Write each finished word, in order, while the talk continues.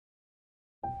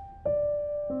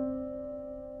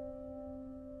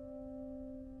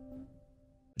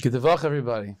Good Tevach,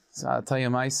 everybody. So I'll tell you,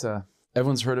 Maisa,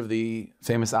 everyone's heard of the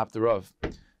famous Abt Rav.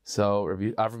 So Rav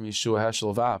Yussie Zakutinsky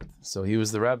of Abt. So he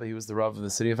was the Rebbe, he was the Rav of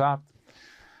the city of Abt.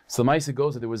 So the Maisa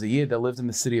goes that there was a Yid that lived in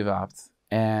the city of Abt,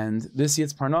 and this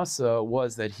Yid's Parnasa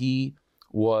was that he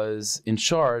was in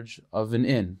charge of an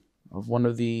inn, of one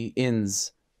of the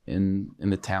inns in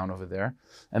the town over there.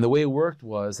 And the way it worked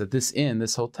was that this inn,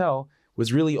 this hotel,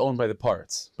 was really owned by the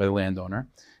parts, by the landowner.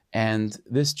 And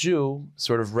this Jew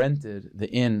sort of rented the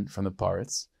inn from the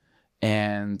parts,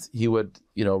 and he would,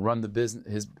 run the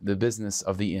business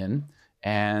of the inn,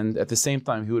 and at the same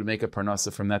time he would make a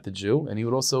parnasa from that, the Jew, and he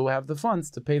would also have the funds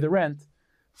to pay the rent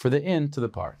for the inn to the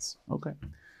parts. Okay,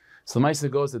 so the Maisa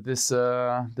goes that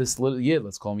this little Yid,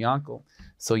 let's call him Yankel.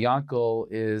 So Yankel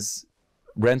is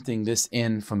renting this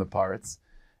inn from the parts,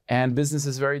 and business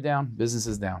is very down. Business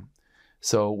is down.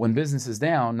 So when business is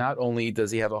down, not only does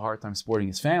he have a hard time supporting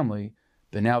his family,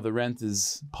 but now the rent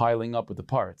is piling up with the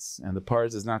parts. And the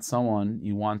parts is not someone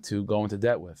you want to go into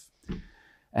debt with.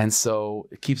 And so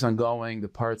it keeps on going. The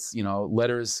parts,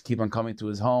 letters keep on coming to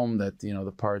his home that,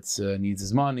 the parts needs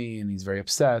his money and he's very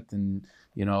upset and,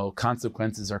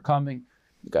 consequences are coming.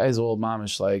 The guy is all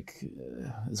mamish, like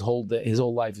his whole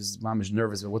life is mamish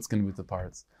nervous about what's going to be with the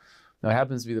parts. Now, it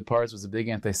happens to be the parts was a big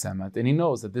anti-Semite, and he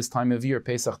knows that this time of year,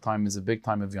 Pesach time, is a big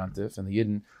time of Yontif, and the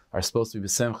Yidden are supposed to be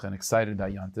b'simcha and excited about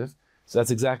Yontif. So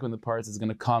that's exactly when the parts is going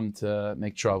to come to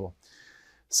make trouble.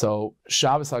 So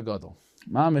Shabbos HaGadol,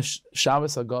 Mamish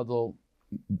Shabbos HaGadol,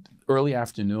 early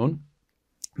afternoon,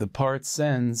 the parts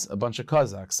sends a bunch of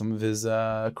Kazakhs, some of his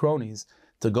cronies,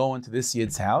 to go into this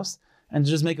Yid's house and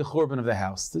just make a churban of the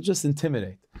house, to just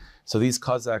intimidate. So these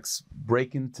Kazakhs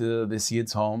break into this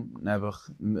Yid's home,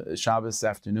 Shabbos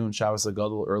afternoon, Shabbos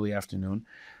HaGadol, early afternoon,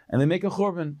 and they make a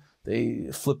churban. They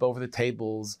flip over the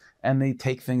tables, and they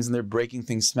take things, and they're breaking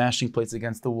things, smashing plates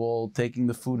against the wall, taking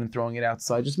the food and throwing it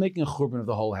outside, just making a churban of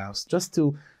the whole house, just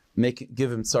to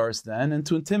give him tsaris then, and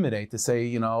to intimidate, to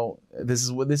say, this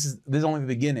is only the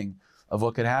beginning of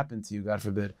what could happen to you, God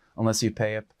forbid, unless you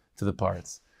pay up to the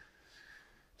parts.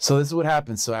 So this is what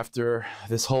happens. So after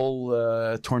this whole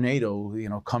tornado,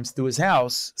 comes through his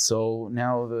house, so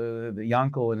now the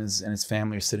Yankel and his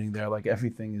family are sitting there like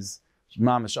everything is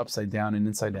mamish upside down and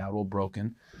inside out, all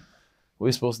broken. What are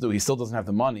you supposed to do? He still doesn't have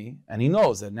the money, and he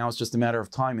knows that now it's just a matter of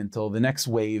time until the next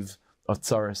wave of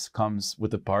tsaris comes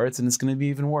with the parts, and it's going to be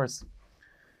even worse.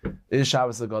 It is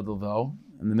Shabbos HaGadol though,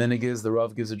 and the minig is the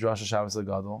Rav gives a drasha Shabbos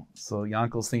HaGadol. So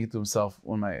Yankel's thinking to himself,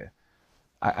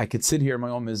 I could sit here in my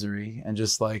own misery and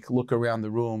just look around the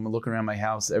room, look around my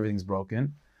house, everything's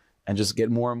broken, and just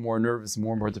get more and more nervous,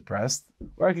 more and more depressed.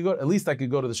 Or I could go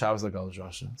to the Shabbos HaGadol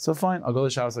drasha. So fine, I'll go to the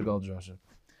Shabbos HaGadol drasha.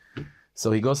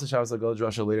 So he goes to Shabbos HaGadol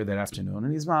drasha later that afternoon,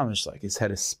 and he's mamish, his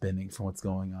head is spinning from what's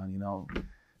going on,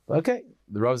 But okay,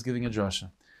 the Rav's giving a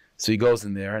drasha. So he goes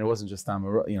in there, and it wasn't just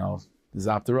this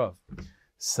Abt Rav.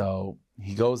 So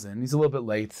he goes in, he's a little bit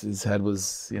late, his head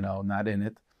was, not in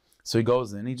it. So he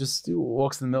goes in, he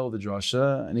walks in the middle of the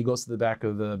drasha, and he goes to the back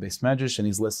of the Beis Medrash, and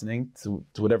he's listening to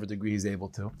whatever degree he's able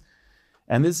to.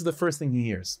 And this is the first thing he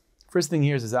hears. First thing he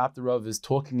hears is Abt Rav is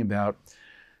talking about,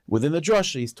 within the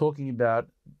drasha, he's talking about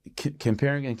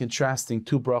comparing and contrasting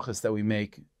two brachas that we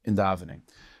make in davening.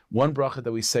 One bracha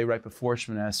that we say right before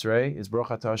Shemona Esrei is Baruch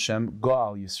Atah Hashem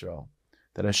Go'al Yisrael,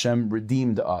 that Hashem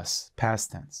redeemed us,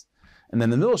 past tense. And then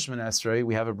in the middle of Shemona Esrei,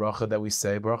 we have a bracha that we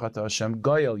say, Baruch Atah Hashem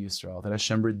Goyel Yisrael, that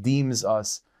Hashem redeems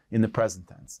us in the present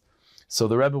tense. So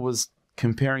the Rebbe was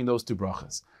comparing those two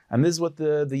brachas. And this is what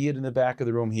the Yid in the back of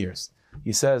the room hears.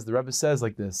 The Rebbe says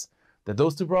like this, that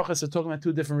those two brachas are talking about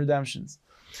two different redemptions.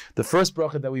 The first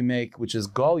bracha that we make, which is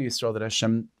Goel Yisrael, that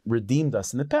Hashem redeemed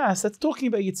us in the past, that's talking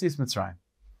about Yetzias Mitzrayim.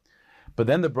 But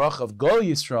then the bracha of Goel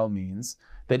Yisrael means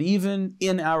that even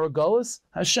in our Golas,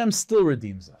 Hashem still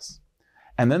redeems us.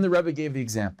 And then the Rebbe gave the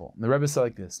example. The Rebbe said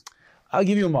like this, I'll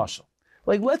give you a mashal.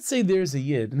 Let's say there's a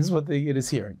Yid, and this is what the Yid is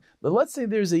hearing, but let's say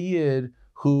there's a Yid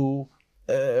who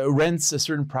rents a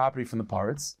certain property from the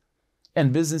parts,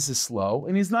 and business is slow,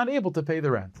 and he's not able to pay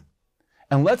the rent.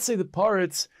 And let's say the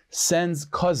parts sends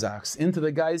Kazakhs into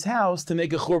the guy's house to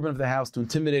make a churban of the house, to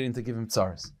intimidate him, to give him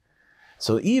tsaris.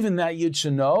 So even that Yid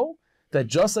should know that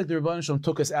just like the Rebbeinu Shalom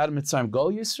took us out of Mitzrayim,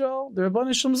 Goel Yisrael, the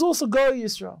Rebbeinu Shalom is also Goel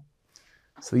Yisrael.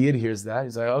 So the Yid hears that.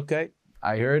 He's like, okay,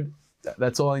 I heard.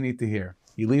 That's all I need to hear.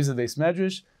 He leaves the Beis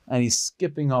Medrash, and he's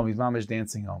skipping home. He's mamish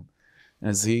dancing home. And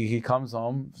as he comes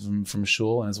home from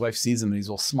shul, and his wife sees him, and he's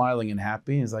all smiling and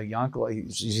happy. And he's like,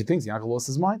 Yankel, she thinks Yankel lost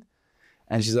his mind.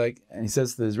 And she's like, and he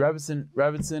says to his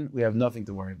Rebbetzin, we have nothing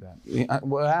to worry about.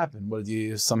 What happened?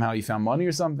 You found money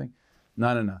or something?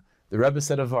 No. The Rebbe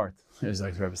said a vart. He's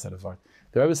like, the Rebbe said a vart.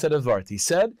 The Rebbe said a vart. He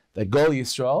said that Goel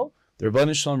Yisrael, The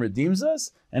Rebbeinu Shalom redeems us,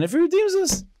 and if he redeems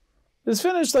us, it's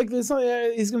finished. Like it's not,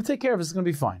 he's going to take care of us. It's going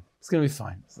to be fine. It's going to be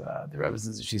fine. So, the Rebbe,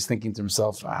 she's thinking to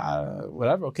himself,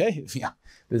 whatever, okay, yeah,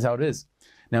 this is how it is.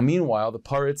 Now, meanwhile, the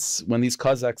parrots, when these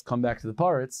Kazakhs come back to the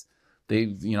parrots,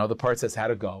 the parrot says,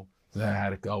 "How'd it go?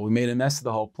 How'd it go? We made a mess of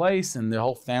the whole place, and the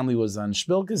whole family was on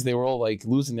shpilkas. They were all like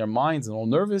losing their minds and all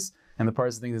nervous." And the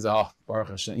parrot thinks, "Oh, Baruch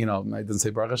Hashem." I didn't say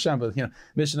Baruch Hashem, but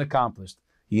mission accomplished.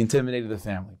 He intimidated the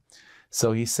family.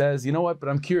 So he says, "You know what? But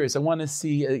I'm curious. I want to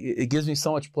see. It gives me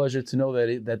so much pleasure to know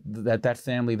that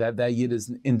family, that Yid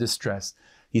is in distress."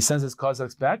 He sends his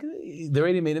Kazakhs back. They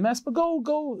already made a mess, but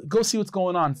go see what's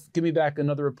going on. Give me back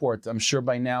another report. I'm sure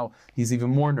by now he's even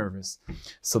more nervous.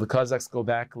 So the Kazakhs go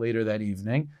back later that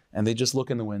evening, and they just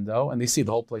look in the window, and they see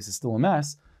the whole place is still a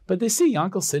mess. But they see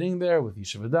Yankel sitting there with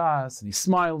Yishuv Das, and he's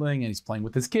smiling, and he's playing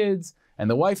with his kids, and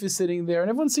the wife is sitting there, and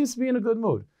everyone seems to be in a good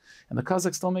mood. And the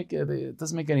Kazakhs it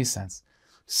doesn't make any sense.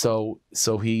 So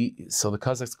the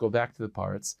Kazakhs go back to the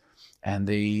parrots, and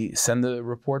they send the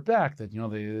report back that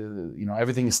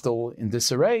everything is still in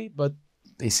disarray, but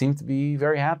they seem to be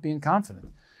very happy and confident.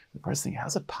 The parrots think,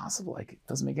 how's it possible? Like, it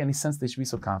doesn't make any sense they should be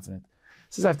so confident.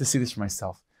 He says, I have to see this for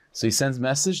myself. So he sends a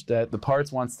message that the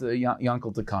parrots wants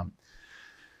Yankel to come.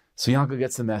 So Yankel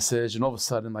gets the message, and all of a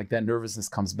sudden, like, that nervousness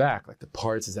comes back. Like, the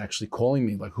parrots is actually calling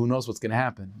me. Like, who knows what's going to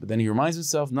happen? But then he reminds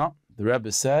himself, no, the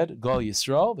Rebbe said, Gal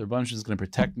Yisrael, the Rebbe is going to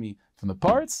protect me from the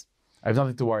parrots. I have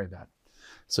nothing to worry about.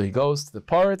 So he goes to the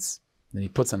parrots, then he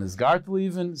puts on his gartel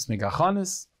even, his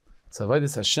megachanis,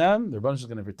 tzavaydis Hashem, the Rebbe is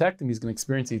going to protect him. He's going to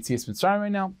experience the Yitzias Mitzrayim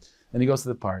right now. Then he goes to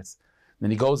the parrots. Then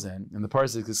he goes in, and the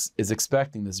parrots is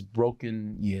expecting this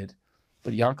broken Yid.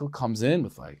 But Yankel comes in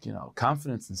with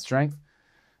confidence and strength.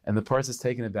 And the parrot is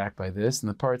taken aback by this, and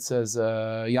the parrot says,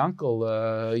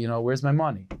 Yankel, where's my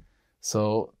money?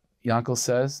 So Yankel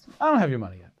says, I don't have your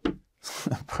money yet.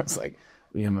 The parrot's like,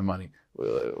 we have my money.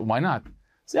 Why not?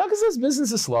 So Yankel says,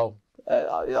 business is slow.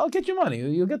 I'll get your money.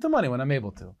 You'll get the money when I'm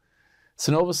able to.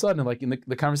 So all of a sudden, like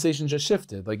the conversation just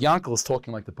shifted. Like Yankel is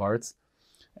talking like the parrots,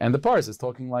 and the parrot is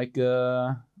talking like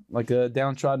a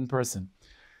downtrodden person.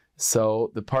 So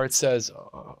the parrot says,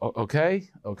 okay,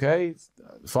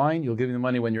 fine, you'll give me the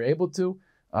money when you're able to.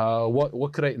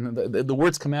 What could I, the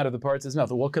words come out of the parrot's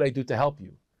mouth, what could I do to help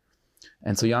you?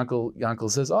 And so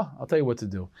Yankel says, I'll tell you what to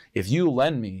do. If you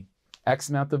lend me X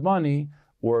amount of money,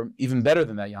 or even better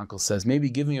than that, Yankel says, maybe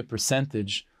give me a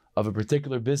percentage of a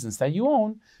particular business that you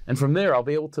own, and from there I'll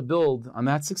be able to build on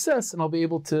that success, and I'll be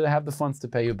able to have the funds to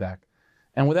pay you back.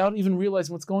 And without even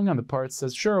realizing what's going on, the parrot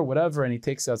says, sure, whatever, and he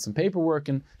takes out some paperwork,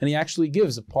 and he actually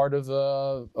gives a part of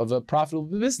a profitable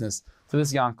business to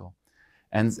this Yankel.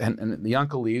 And the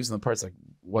Yankel leaves, and the parrot's like,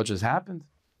 what just happened?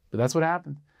 But that's what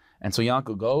happened. And so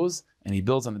Yankel goes, and he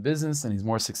builds on the business, and he's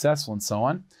more successful, and so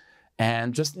on.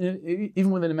 And just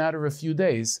even within a matter of a few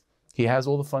days, he has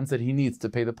all the funds that he needs to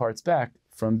pay the parrots back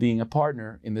from being a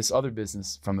partner in this other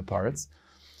business from the parrots.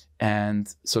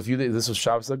 And so a few days, this was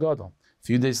Shabbos HaGadol. A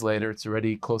few days later, it's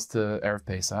already close to Erev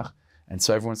Pesach, and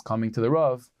so everyone's coming to the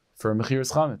Rav for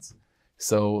Mechiras Chametz.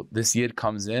 So this Yid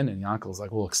comes in, and Yankel's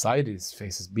like all excited, his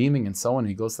face is beaming, and so on.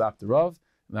 He goes to the Rav,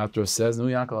 and the Rav says, "No,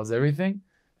 Yankel has everything,"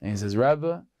 and he says,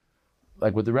 "Rebbe,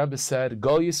 like what the Rebbe said,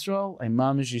 Go Yisrael, a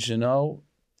mamish, you should know,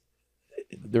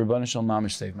 the Rebbeinu Shalom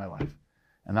mamish saved my life."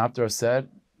 And the Rav said,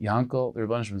 Yankel, the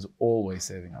Rebbeinu Shalom is always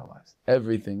saving our lives.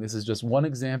 Everything. This is just one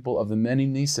example of the many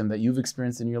nisim that you've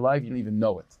experienced in your life. You don't even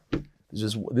know it.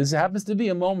 This happens to be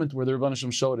a moment where the Rebbeinu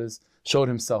Shalom showed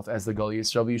himself as the Gal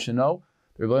Yisrael. But you should know,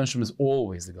 the Rebbeinu Shalom is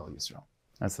always the Gal Yisrael.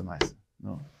 That's the nice.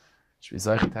 No, should be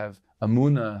zeichet to have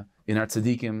amuna in our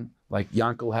tzadikim, like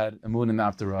Yankel had amuna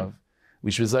in the Rav.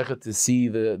 We should be zeichet to see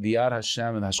the Yad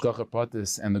Hashem and the Hashgacha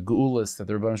Pratis and the Geulas that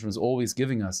the Rebbeinu Shalom is always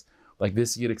giving us, like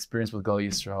this Yid experience with Gal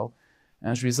Yisrael.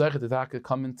 And should be zeichet to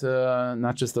come into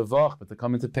not just the Vach, but to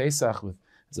come into Pesach with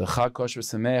it's a Chag Kosher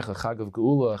Sameach, a Chag of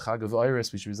Geula, a Chag of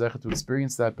Iris. We should be zeichet to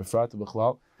experience that. Befrat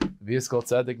B'chlal. V'yis kol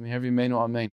tzadik me'hevi meinu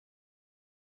amen.